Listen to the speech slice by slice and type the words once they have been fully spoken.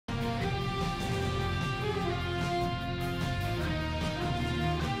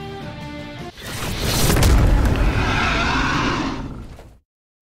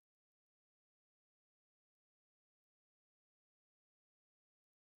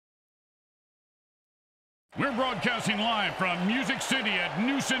We're broadcasting live from Music City at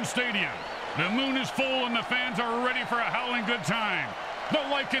Newson Stadium. The moon is full and the fans are ready for a howling good time. The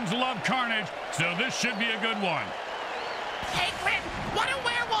Lycans love carnage, so this should be a good one. Hey, Grim, what do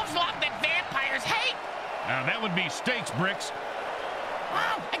werewolves love that vampires hate? That would be steaks, Bricks.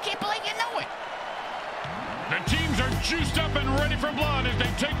 Wow, I can't believe you know it. The teams are juiced up and ready for blood as they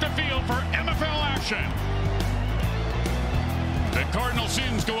take the field for MFL action. The Cardinal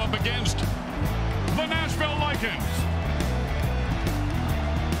Sins go up against the Gnashville Lycans.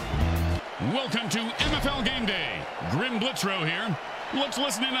 Welcome to MFL Game Day. Grim Blitzrow here. Let's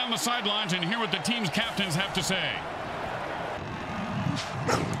listen in on the sidelines and hear what the team's captains have to say.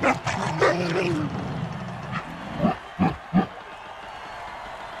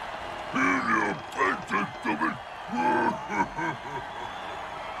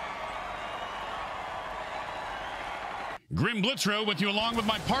 Grim Blitzrow with you along with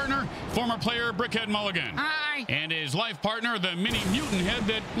my partner, former player Brickhead Mulligan. Hi. And his life partner, the mini mutant head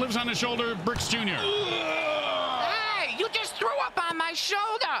that lives on his shoulder, Bricks Jr. Hey, you just threw up on my shoulder.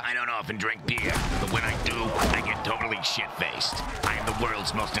 I don't often drink beer, but when I do, I get totally shit-faced. I am the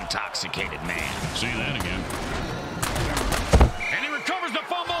world's most intoxicated man. See that again. And he recovers the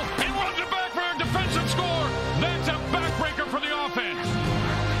fumble and runs it back for a defensive score. That's a backbreaker for the offense.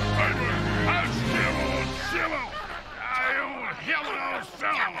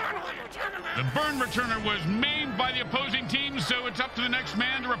 The burn returner was maimed by the opposing team, so it's up to the next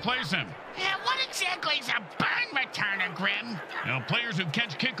man to replace him. Yeah, what exactly is a burn returner, Grim? Players who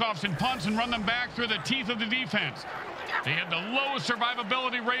catch kickoffs and punts and run them back through the teeth of the defense. They have the lowest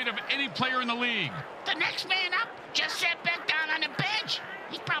survivability rate of any player in the league. The next man up just sat back down on the bench.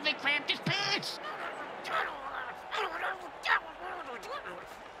 He's probably cramped his pants.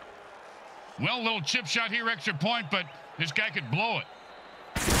 Well, little chip shot here, extra point, but this guy could blow it.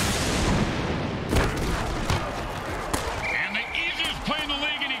 And the easiest play in the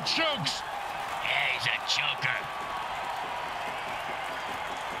league, and he chokes. Yeah, he's a choker.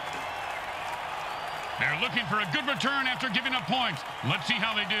 They're looking for a good return after giving up points. Let's see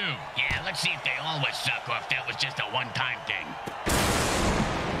how they do. Yeah, let's see if they always suck or if that was just a one-time thing.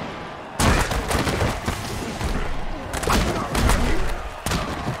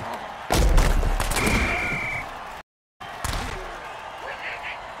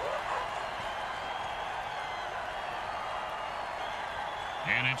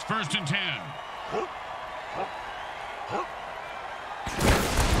 And it's 1st and 10.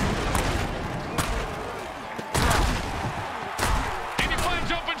 And he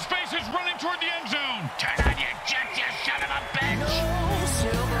finds open spaces running toward the end zone. Turn on your jets, you son of a bitch!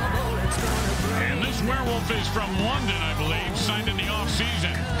 And this werewolf is from London, I believe, signed in the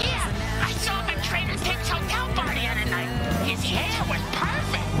off-season. Yeah, I saw him at Trader Tim's hotel party the other night. His hair was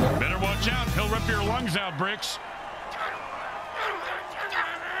perfect. Better watch out. He'll rip your lungs out, Bricks.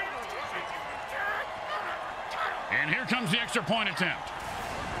 And here comes the extra point attempt.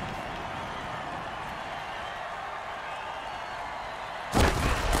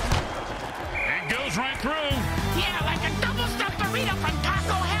 It goes right through. Yeah, like a double-stuffed burrito from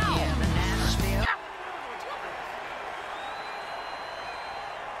Taco Hell.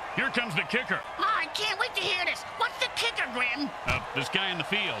 Here comes the kicker. Oh, I can't wait to hear this. What's the kicker, Grim? This guy in the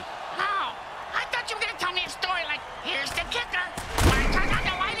field. Oh, I thought you were going to tell me a story like, here's the kicker. When I turned on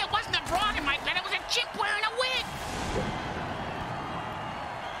the light, it wasn't a broad in my bed. It was a chimp wearing a wig.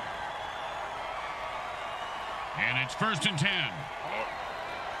 And it's 1st and 10.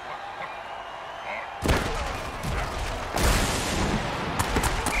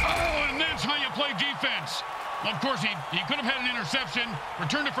 Oh, and that's how you play defense. Of course, he could have had an interception,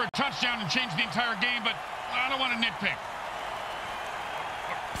 returned it for a touchdown, and changed the entire game, but I don't want to nitpick.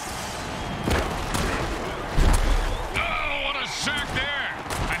 Oh, what a sack there.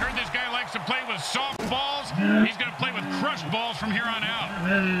 I heard this guy likes to play with soft balls. He's going to play with crushed balls from here on out.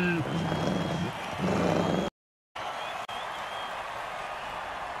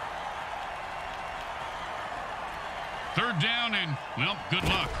 3rd down and, well, good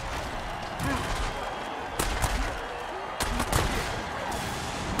luck.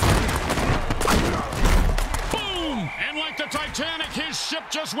 Boom! And like the Titanic, his ship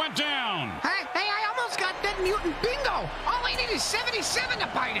just went down. Hey, I almost got Dead Mutant Bingo. All I need is 77 to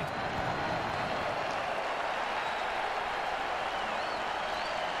bite it.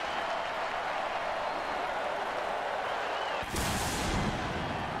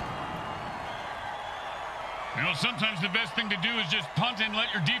 Sometimes the best thing to do is just punt and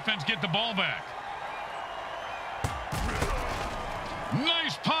let your defense get the ball back.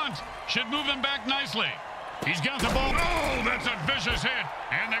 Nice punt. Should move them back nicely. He's got the ball. Oh, that's a vicious hit.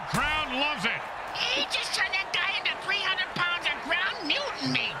 And the crowd loves it. He just turned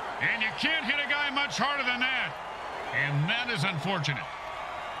And that is unfortunate.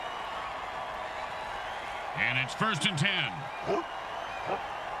 And it's 1st and 10.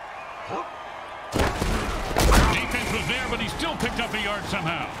 Defense was there, but he still picked up a yard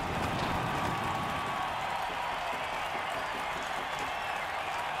somehow.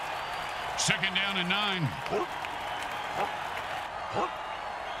 Second down and 9.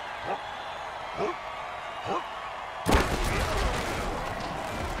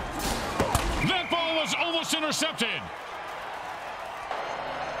 That ball was almost intercepted.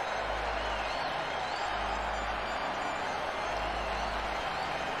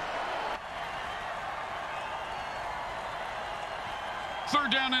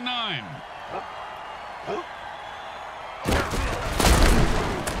 Third down and 9.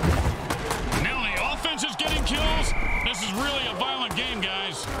 Now the offense is getting kills. This is really a violent game,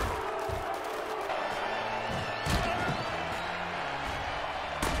 guys.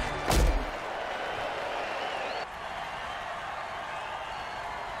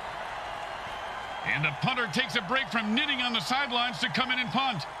 And the punter takes a break from knitting on the sidelines to come in and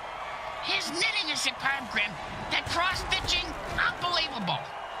punt. His knitting is superb, Grim. That cross-stitching, unbelievable.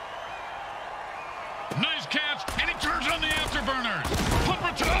 Nice catch, and he turns on the afterburners. Punt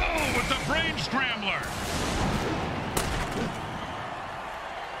return with the brain scrambler.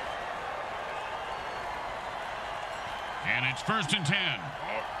 And it's 1st and 10.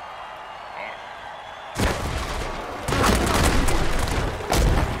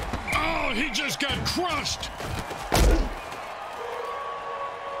 Oh, he just got crushed.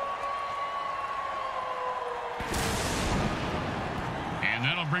 And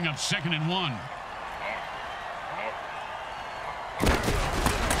that'll bring up 2nd and 1.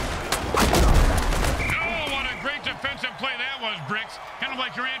 Oh, what a great defensive play that was, Bricks. Kind of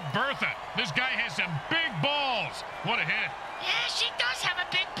like your Aunt Bertha. This guy has some big balls. What a hit. Yeah, she does have a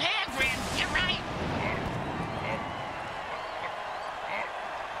big pair, Grim. You're right.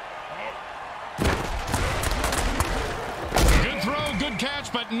 Good throw, good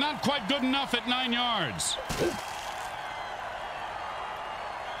catch, but not quite good enough at 9 yards.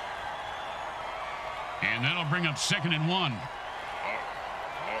 And that'll bring up 2nd and 1.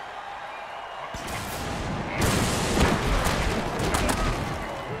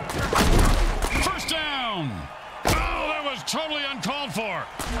 First down. Oh, that was totally uncalled for.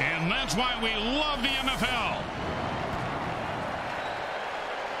 And that's why we love the MFL.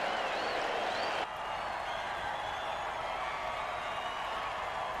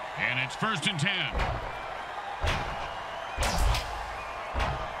 And it's 1st and 10.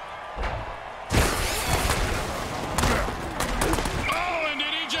 Oh, and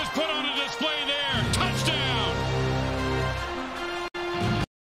did he just put on a display there? Touchdown!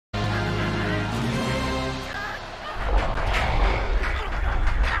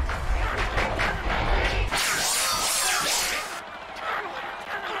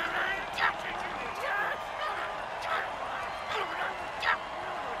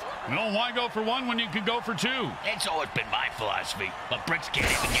 Well, why go for one when you could go for two? It's always been my philosophy, but Bricks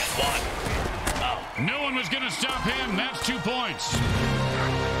can't even get one. Oh. No one was going to stop him. That's 2 points.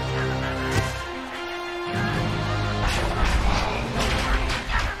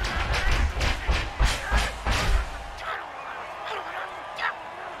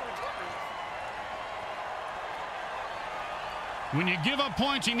 When you give up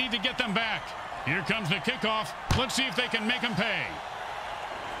points, you need to get them back. Here comes the kickoff. Let's see if they can make them pay.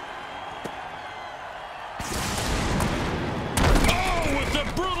 Oh, with the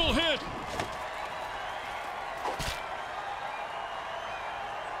brutal hit.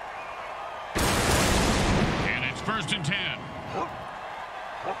 And it's 1st and 10.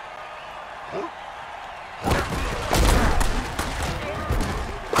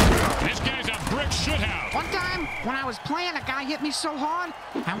 This guy's a brick shithouse. One time, when I was playing, a guy hit me so hard,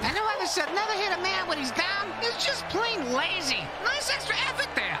 and whoever said never hit a man when he's down is just plain lazy. Nice extra effort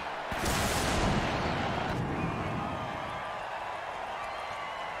there.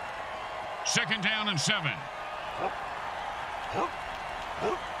 Second down and 7.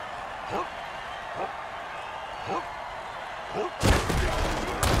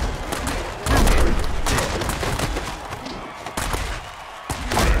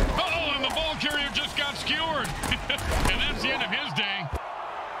 Uh-oh, and the ball carrier just got skewered. And that's the end of his day.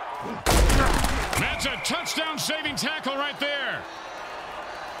 That's a touchdown-saving tackle right there.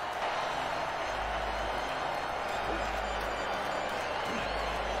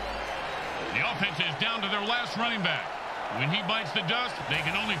 The offense is down to their last running back. When he bites the dust, they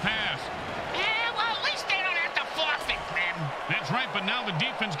can only pass. Yeah, well, at least they don't have to forfeit, Grim. That's right, but now the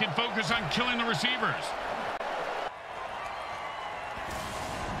defense can focus on killing the receivers.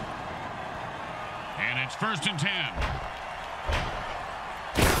 And it's it's 1st and 10.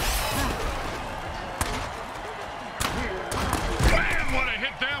 Man, what a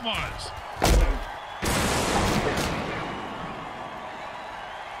hit that was.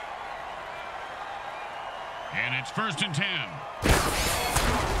 And it's 1st and 10.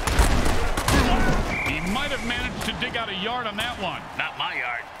 He might have managed to dig out a yard on that one. Not my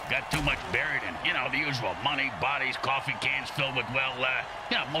yard. Got too much buried in, you know, the usual money, bodies, coffee cans filled with, well,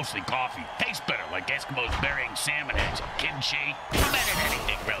 mostly coffee. Tastes better, like Eskimos burying salmon heads, kimchi. I bet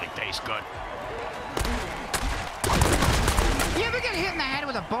anything really tastes good. You ever get hit in the head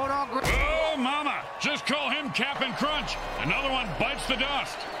with a bulldog? Oh, mama. Just call him Cap'n Crunch. Another one bites the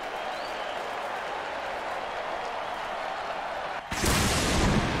dust.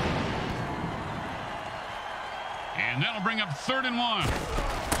 And that'll bring up 3rd and 1.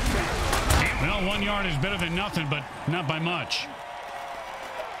 Well, 1 yard is better than nothing, but not by much.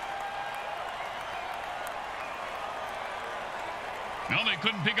 No, they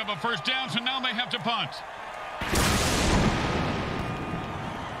couldn't pick up a 1st down, so now they have to punt.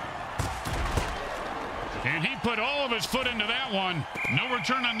 And he put all of his foot into that one. No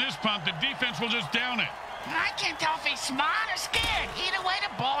return on this punt. The defense will just down it. I can't tell if he's smart or scared. Either way, the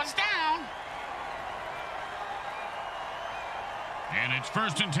ball is down. And it's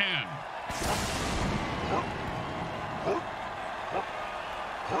 1st and 10.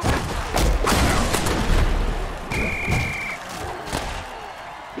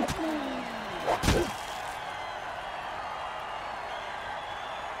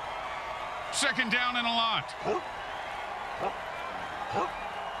 Second down and a lot.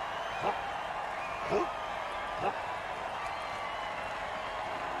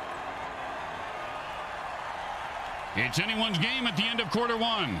 It's anyone's game at the end of quarter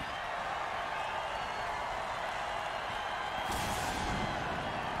 1.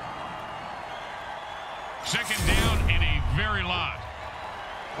 Second down and a very lot.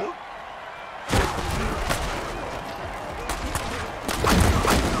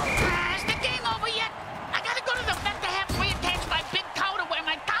 Is the game over yet? I gotta go to the vet to have reattached my big toe to where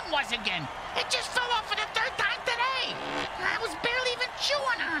my tongue was again. It just fell off for the 3rd time today. I was barely even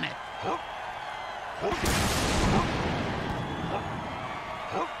chewing on it.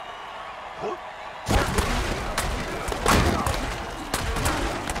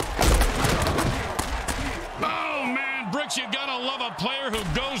 You gotta love a player who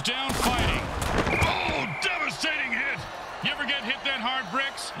goes down fighting. Oh, devastating hit. You ever get hit that hard,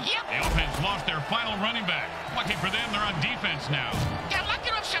 Bricks? Yep. The offense lost their final running back. Lucky for them, they're on defense now. Yeah, lucky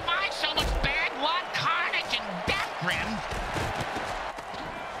to have survived so much bad blood, carnage, and death, Grim.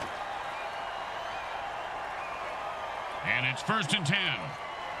 And it's 1st and 10.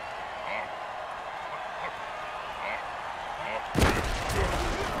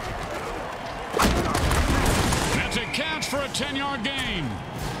 Catch for a 10-yard gain.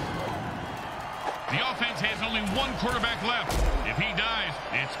 The offense has only one quarterback left. If he dies,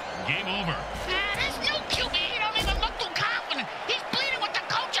 it's game over. This new QB, he don't even look too confident. He's bleeding with the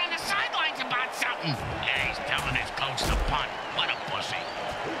coach on the sidelines about something. Yeah, he's telling his coach to punt. What a pussy.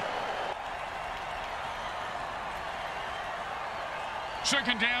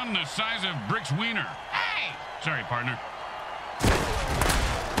 Second down, the size of Brick's wiener. Hey! Sorry, partner.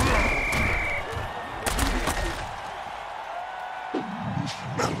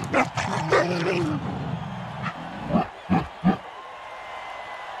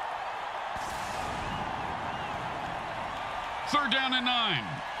 Third down and 9.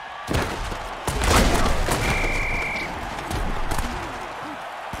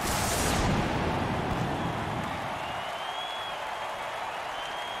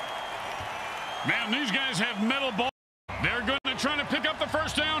 Man, these guys have metal balls. They're going to try to pick up the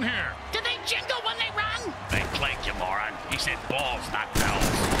 1st down here. Do they jingle when they run? They clanked you, moron. He said balls, not bells.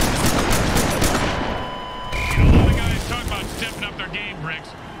 You know, all the guys talk about stepping up their game, Bricks.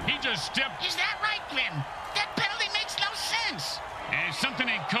 He just stepped. Is that right, Grim? That penalty makes no sense. And something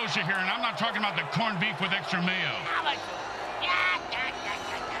ain't kosher here, and I'm not talking about the corned beef with extra mayo.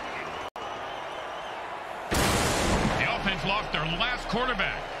 The offense lost their last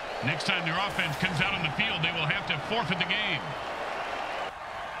quarterback. Next time their offense comes out on the field, they will have to forfeit the game.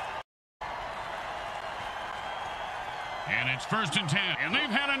 And it's 1st and 10. And they've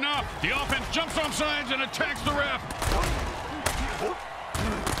had enough. The offense jumps off sides and attacks the ref.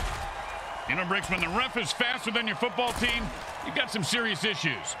 You know, Bricks, when the ref is faster than your football team, you've got some serious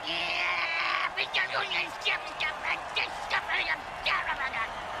issues.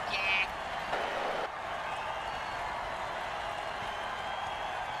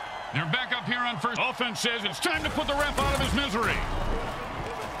 They're back up here on first. Offense says it's time to put the ref out of his misery.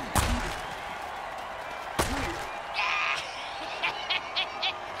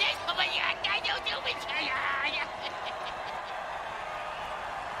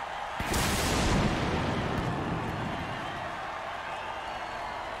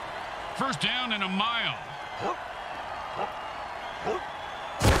 First down and a mile.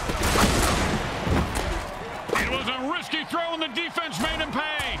 It was a risky throw, and the defense made him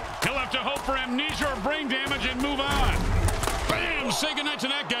pay. He'll have to hope for amnesia or brain damage and move on. Bam! Say goodnight to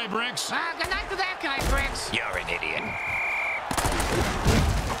that guy, Bricks. Good night to that guy, Bricks. You're an idiot.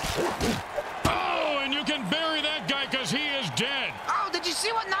 Oh, and you can bury that guy because he is dead. Oh, did you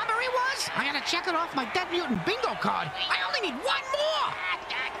see what number he was? I gotta check it off my Dead Mutant bingo card. I only need one more.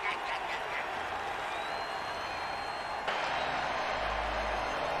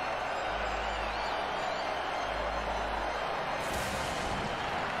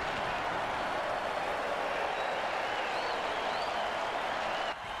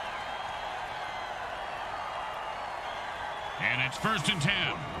 And it's 1st and 10.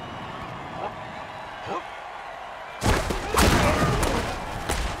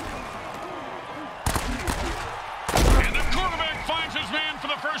 And the quarterback finds his man for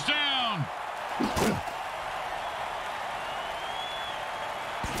the first down.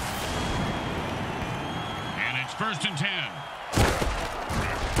 And it's 1st and 10.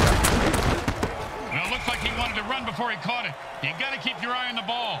 Well, it looks like he wanted to run before he caught it. You got to keep your eye on the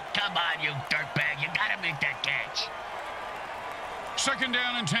ball. Come on, you dirtbag. You got to make that catch. 2nd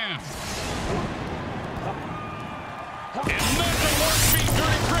down and 10. And that's a one-speed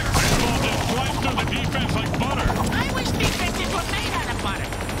dirty trick. That ball just flies through the defense like butter. I wish defenses were made out of butter.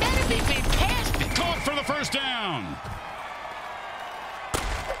 That'd be fantastic. Caught for the first down.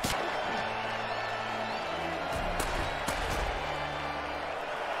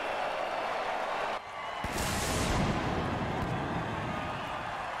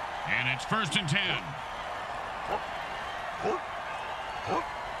 And it's 1st and 10.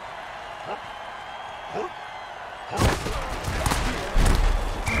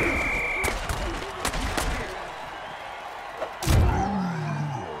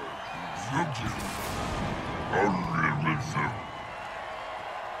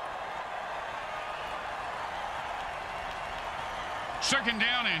 Second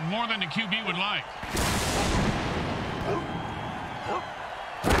down and more than the QB would like.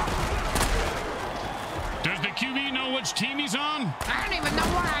 Does the QB know which team he's on? I don't even know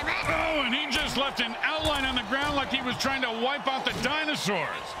where I'm at. Oh, and he just left an outline on the ground like he was trying to wipe out the dinosaurs.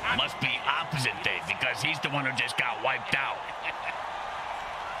 Must be opposite day because he's the one who just got wiped out.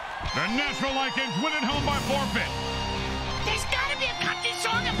 The Gnashville Lycans win it home by forfeit. There's gotta be a country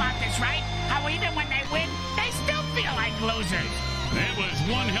song about this, right? How even when they win, they still feel like losers. That was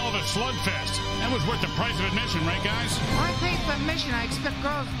one hell of a slugfest. That was worth the price of admission, right, guys? When I paid for admission, I expect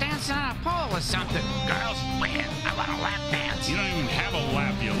girls dancing on a pole or something. Girls, win. I want a lap dance. You don't even have a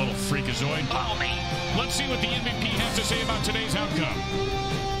lap, you little freakazoid. Follow me. Let's see what the MVP has to say about today's outcome.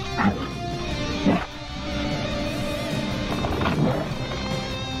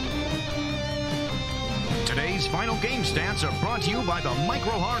 Today's final game stats are brought to you by the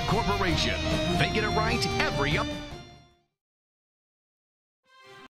Micro Hard Corporation. They get it right every up.